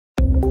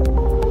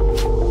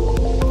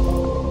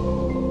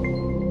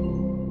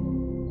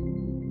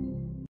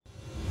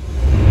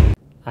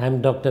I am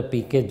Dr.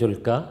 P K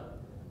Julka.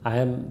 I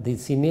am the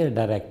Senior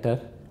Director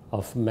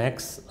of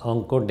Max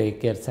Oncology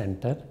Daycare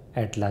Centre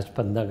at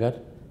Lajpat Nagar,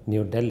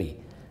 New Delhi.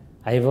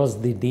 I was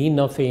the Dean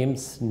of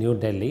AIIMS, New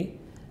Delhi,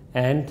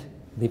 and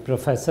the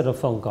Professor of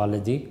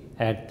Oncology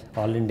at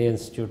All India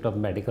Institute of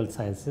Medical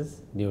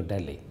Sciences, New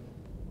Delhi.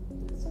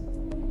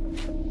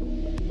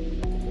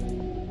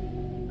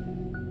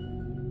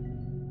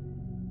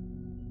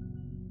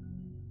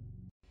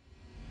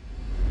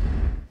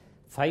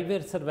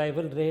 Five-year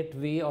survival rate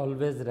we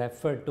always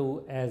refer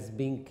to as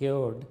being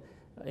cured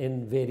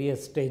in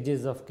various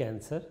stages of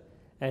cancer,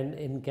 and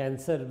in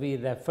cancer we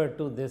refer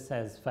to this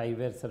as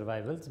 5-year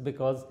survivals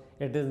because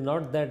it is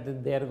not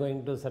that they are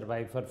going to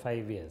survive for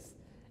 5 years.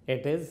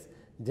 It is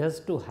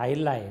just to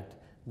highlight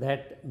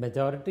that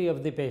majority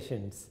of the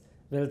patients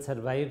will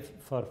survive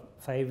for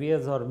 5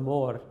 years or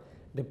more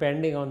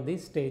depending on the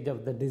stage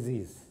of the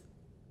disease.